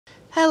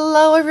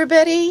Hello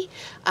everybody!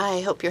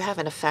 I hope you're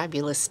having a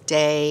fabulous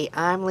day.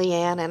 I'm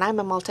Leanne and I'm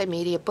a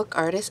multimedia book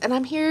artist and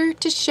I'm here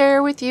to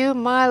share with you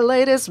my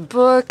latest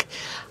book.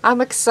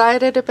 I'm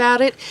excited about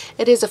it.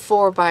 It is a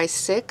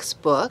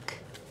 4x6 book.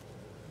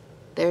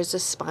 There's a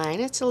spine.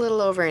 It's a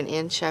little over an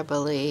inch, I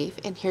believe.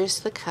 And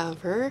here's the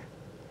cover.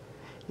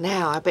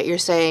 Now, I bet you're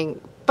saying,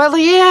 but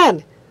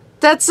Leanne,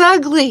 that's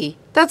ugly.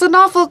 That's an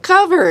awful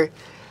cover.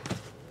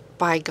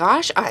 By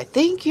gosh, I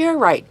think you're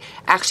right.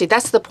 Actually,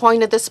 that's the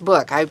point of this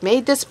book. I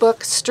made this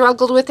book,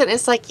 struggled with it, and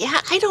it's like,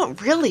 yeah, I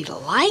don't really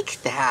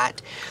like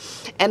that.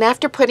 And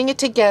after putting it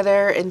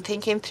together and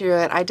thinking through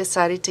it, I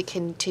decided to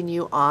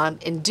continue on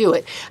and do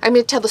it. I'm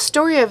going to tell the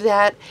story of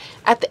that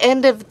at the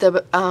end of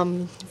the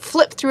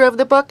flip through of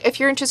the book. If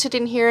you're interested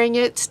in hearing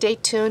it, stay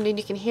tuned and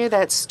you can hear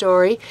that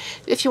story.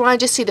 If you want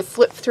to just see the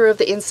flip through of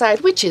the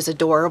inside, which is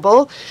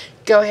adorable,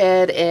 go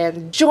ahead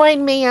and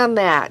join me on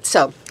that.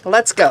 So,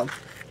 let's go.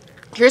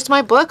 Here's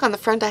my book. On the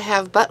front I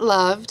have But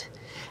Loved,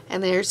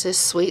 and there's this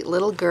sweet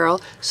little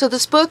girl. So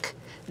this book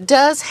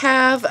does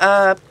have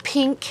a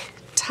pink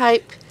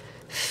type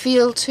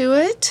feel to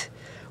it,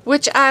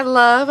 which I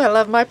love. I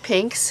love my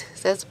pinks. It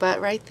says But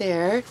right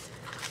there.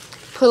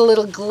 Put a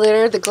little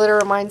glitter. The glitter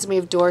reminds me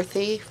of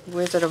Dorothy,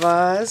 Wizard of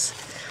Oz.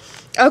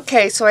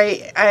 Okay, so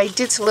I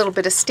did a little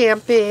bit of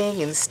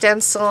stamping and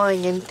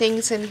stenciling and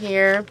things in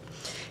here.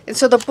 And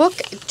so the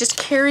book just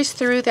carries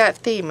through that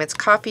theme. It's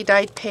coffee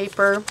dyed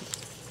paper.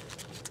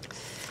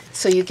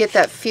 So you get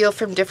that feel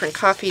from different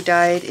coffee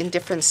dyed in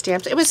different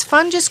stamps. It was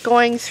fun just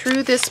going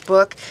through this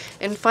book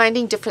and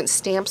finding different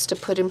stamps to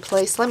put in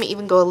place. Let me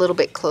even go a little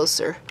bit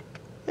closer.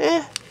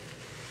 There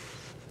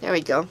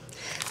we go.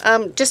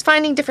 Just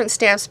finding different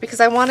stamps because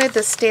I wanted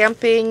the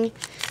stamping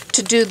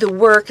to do the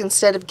work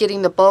instead of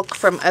getting the bulk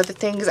from other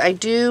things. I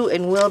do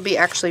and will be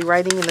actually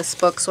writing in this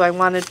book, so I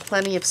wanted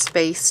plenty of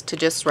space to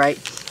just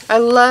write. I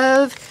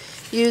love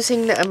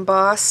using the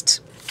embossed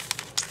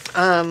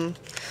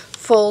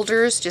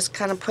folders, just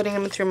kind of putting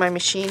them through my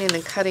machine and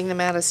then cutting them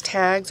out as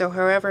tags or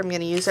however I'm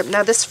going to use them.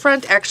 Now this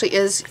front actually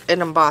is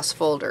an embossed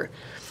folder.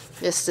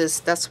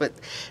 That's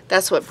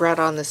what brought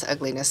on this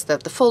ugliness. The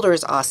folder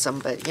is awesome,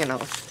 but you know,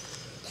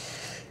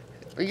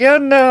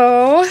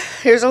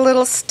 here's a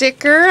little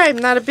sticker. I'm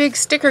not a big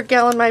sticker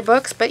gal in my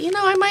books, but you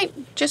know, I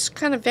might just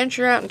kind of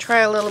venture out and try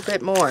a little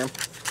bit more.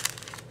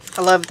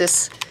 I love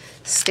this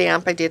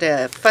stamp. I did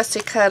a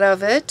fussy cut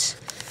of it.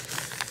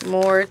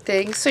 More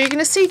things. So you're going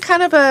to see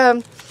kind of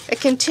a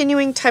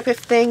continuing type of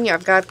thing.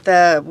 I've got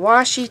the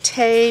washi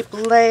tape,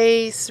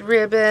 lace,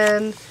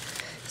 ribbon,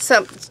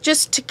 some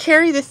just to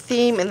carry the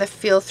theme and the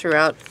feel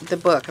throughout the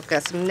book. I've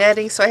got some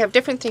netting, so I have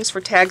different things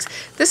for tags.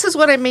 This is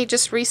what I made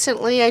just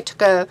recently. I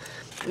took a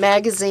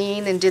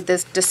magazine and did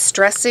this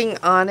distressing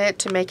on it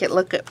to make it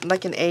look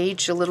like an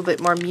aged, a little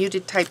bit more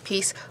muted type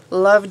piece.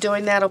 Love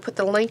doing that. I'll put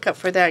the link up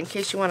for that in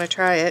case you want to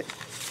try it.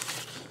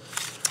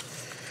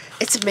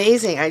 It's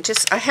amazing.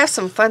 I have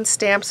some fun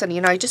stamps, and you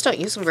know, I just don't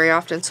use them very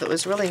often, so it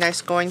was really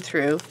nice going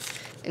through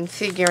and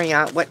figuring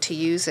out what to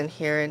use in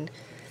here, and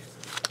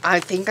I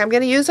think I'm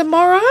going to use them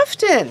more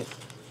often.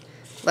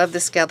 Love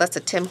this gal. That's a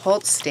Tim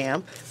Holtz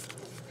stamp.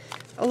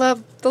 I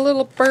love the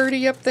little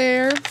birdie up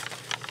there.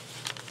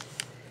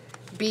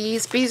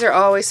 Bees. Bees are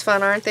always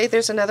fun, aren't they?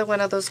 There's another one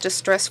of those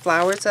distressed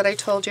flowers that I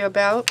told you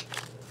about.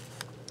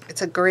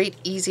 It's a great,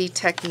 easy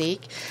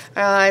technique.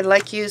 I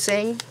like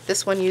using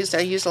this one. I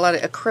use a lot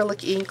of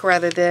acrylic ink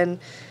rather than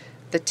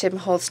the Tim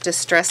Holtz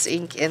Distress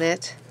ink in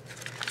it.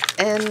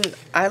 And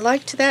I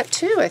liked that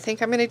too. I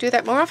think I'm going to do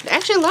that more often.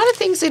 Actually, a lot of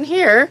things in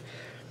here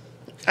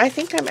I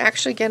think I'm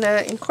actually going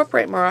to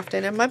incorporate more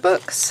often in my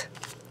books.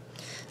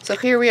 So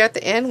here we are at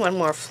the end. One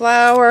more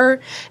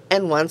flower.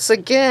 And once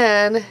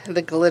again,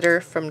 the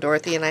glitter from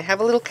Dorothy. And I have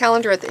a little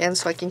calendar at the end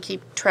so I can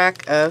keep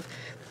track of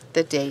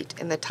the date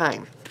and the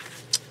time.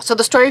 So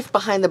the story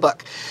behind the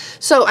book.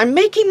 So I'm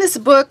making this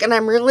book and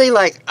I'm really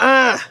like,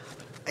 I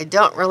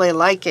don't really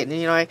like it. And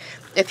you know,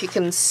 if you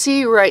can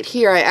see right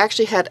here, I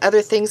actually had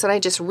other things and I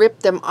just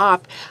ripped them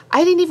off.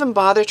 I didn't even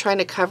bother trying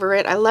to cover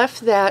it. I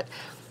left that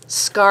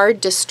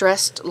scarred,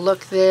 distressed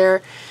look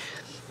there.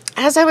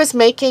 As I was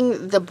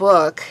making the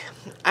book,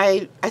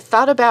 I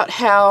thought about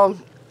how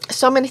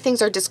so many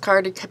things are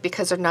discarded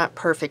because they're not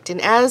perfect. And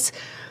as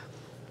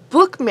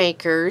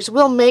bookmakers,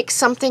 we'll make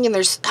something and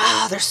there's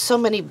so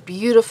many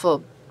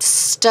beautiful,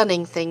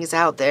 stunning things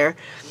out there,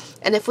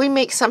 and if we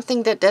make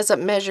something that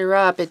doesn't measure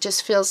up, it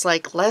just feels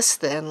like less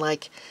than,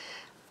 like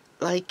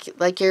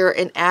you're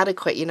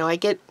inadequate. You know, I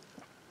get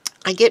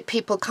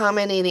people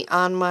commenting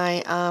on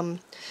my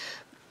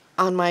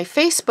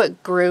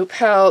Facebook group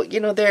how, you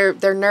know,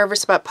 they're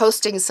nervous about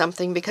posting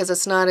something because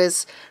it's not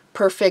as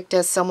perfect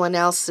as someone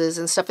else's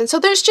and stuff. And so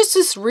there's just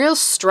this real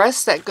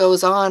stress that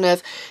goes on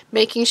of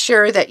making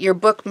sure that your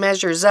book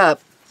measures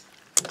up.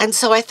 And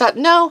so I thought,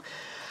 no,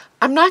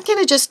 I'm not going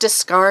to just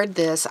discard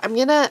this. I'm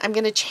going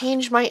to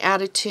change my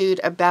attitude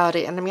about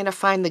it, and I'm going to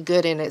find the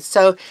good in it.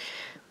 So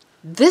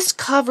this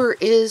cover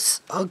is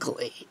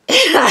ugly.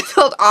 I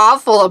felt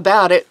awful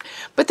about it.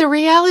 But the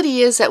reality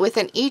is that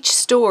within each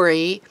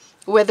story,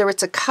 whether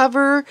it's a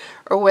cover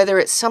or whether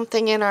it's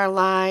something in our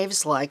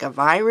lives like a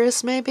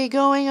virus may be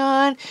going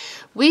on,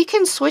 we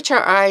can switch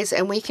our eyes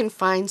and we can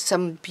find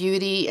some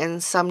beauty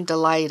and some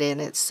delight in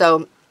it.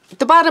 So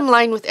the bottom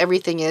line with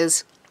everything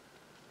is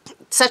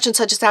such and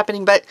such is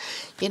happening, but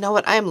you know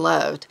what? I am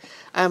loved.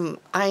 I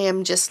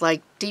am just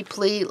like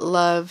deeply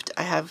loved.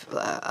 I have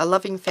a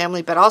loving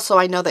family, but also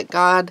I know that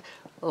God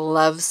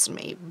loves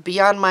me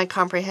beyond my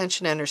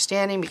comprehension and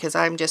understanding, because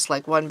I'm just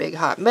like one big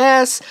hot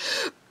mess.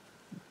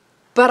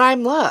 But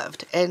I'm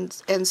loved, and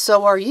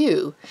so are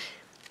you.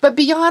 But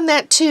beyond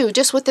that too,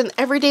 just within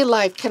everyday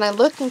life, can I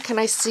look and can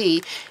I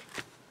see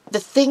the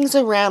things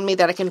around me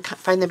that I can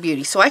find the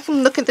beauty? So I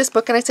can look at this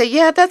book and I say,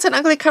 yeah, that's an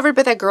ugly cover,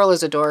 but that girl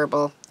is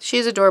adorable.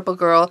 She's an adorable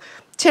girl.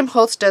 Tim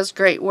Holtz does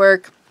great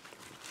work.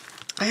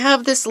 I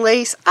have this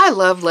lace. I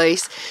love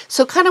lace.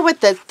 So kind of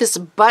what this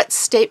but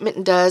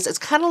statement does, it's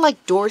kind of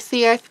like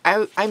Dorothy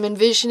I'm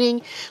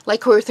envisioning,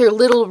 like with her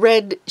little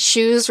red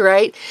shoes,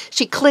 right?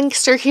 She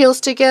clinks her heels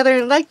together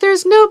and like,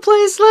 there's no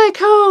place like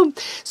home.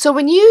 So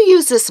when you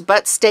use this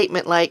but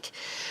statement, like,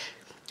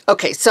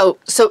 okay, so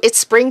it's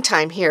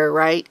springtime here,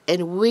 right?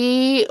 And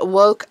we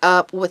woke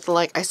up with,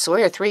 like, I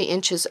swear, 3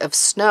 inches of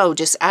snow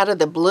just out of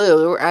the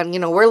blue. And, you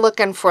know, we're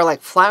looking for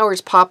like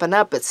flowers popping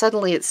up, but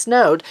suddenly it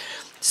snowed.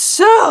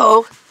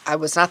 So I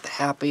was not the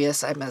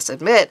happiest, I must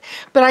admit,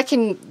 but I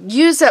can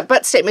use that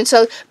but statement.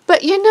 So,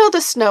 but you know,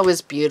 the snow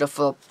is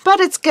beautiful, but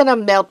it's going to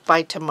melt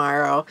by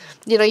tomorrow.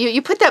 You know,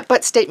 you put that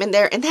but statement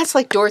there, and that's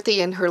like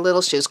Dorothy and her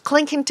little shoes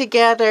clinking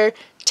together,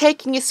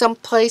 taking you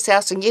someplace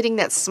else and getting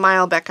that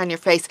smile back on your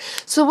face.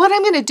 So what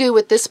I'm going to do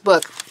with this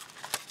book,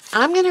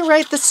 I'm going to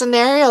write the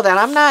scenario that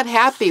I'm not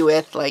happy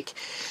with, like,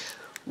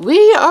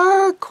 we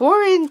are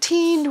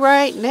quarantined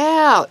right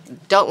now.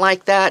 Don't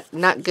like that.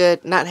 Not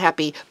good. Not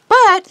happy.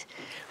 But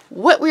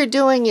what we're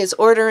doing is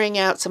ordering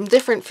out some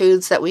different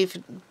foods that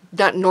we've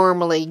not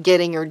normally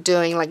getting or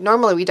doing. Like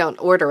normally we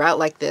don't order out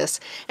like this.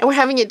 And we're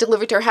having it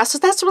delivered to our house. So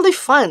that's really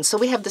fun. So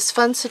we have this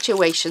fun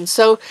situation.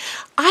 So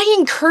I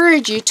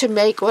encourage you to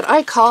make what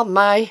I call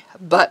my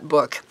butt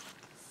book.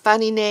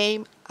 Funny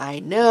name. I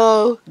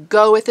know.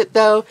 Go with it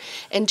though.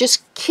 And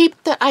just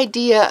keep the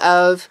idea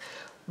of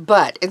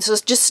but. And so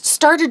just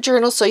start a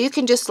journal so you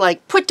can just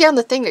like put down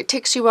the thing that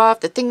ticks you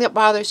off, the thing that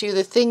bothers you,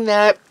 the thing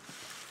that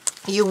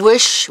you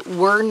wish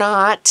were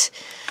not,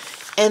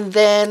 and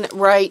then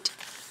write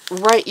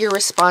your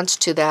response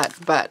to that.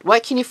 But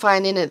what can you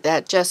find in it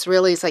that just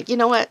really is like, you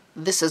know what,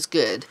 this is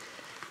good.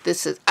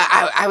 This is,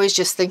 I was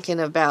just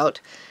thinking about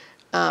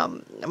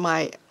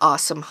my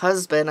awesome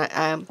husband.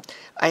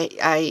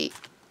 I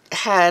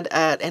had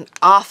an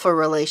awful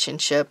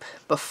relationship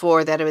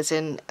before that I was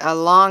in a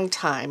long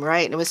time,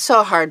 right? And it was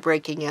so hard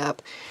breaking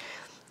up.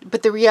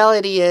 But the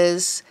reality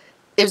is,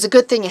 it was a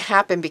good thing it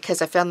happened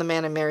because I found the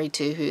man I'm married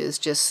to who is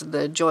just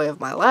the joy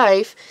of my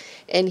life.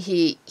 And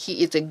he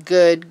is a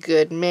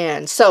good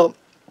man. So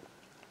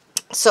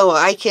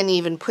I can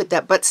even put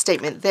that but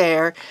statement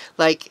there.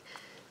 Like,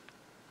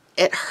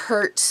 it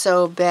hurt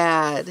so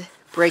bad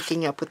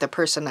breaking up with the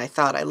person I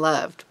thought I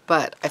loved,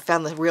 but I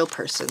found the real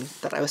person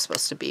that I was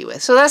supposed to be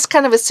with. So that's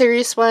kind of a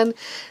serious one.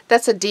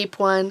 That's a deep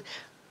one.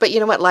 But you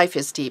know what? Life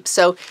is deep.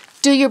 So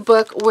do your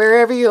book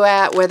wherever you're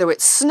at, whether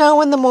it's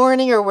snow in the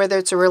morning or whether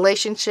it's a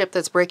relationship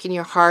that's breaking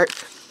your heart.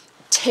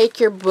 Take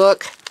your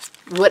book,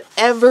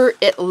 whatever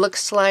it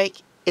looks like,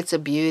 it's a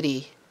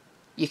beauty.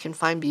 You can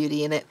find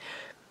beauty in it.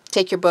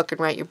 Take your book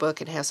and write your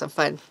book and have some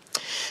fun.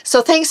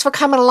 So thanks for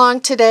coming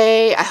along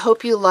today. I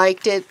hope you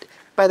liked it.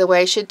 By the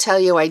way, I should tell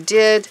you I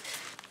did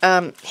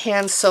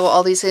hand sew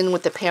all these in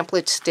with the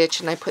pamphlet stitch,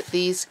 and I put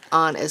these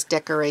on as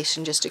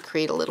decoration just to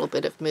create a little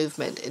bit of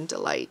movement and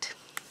delight.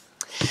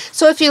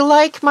 So if you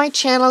like my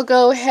channel,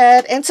 go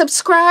ahead and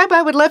subscribe.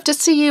 I would love to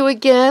see you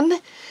again,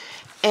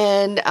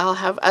 and I'll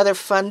have other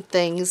fun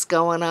things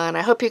going on.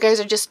 I hope you guys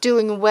are just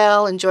doing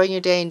well, enjoying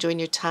your day, enjoying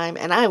your time,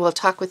 and I will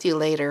talk with you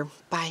later.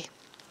 Bye.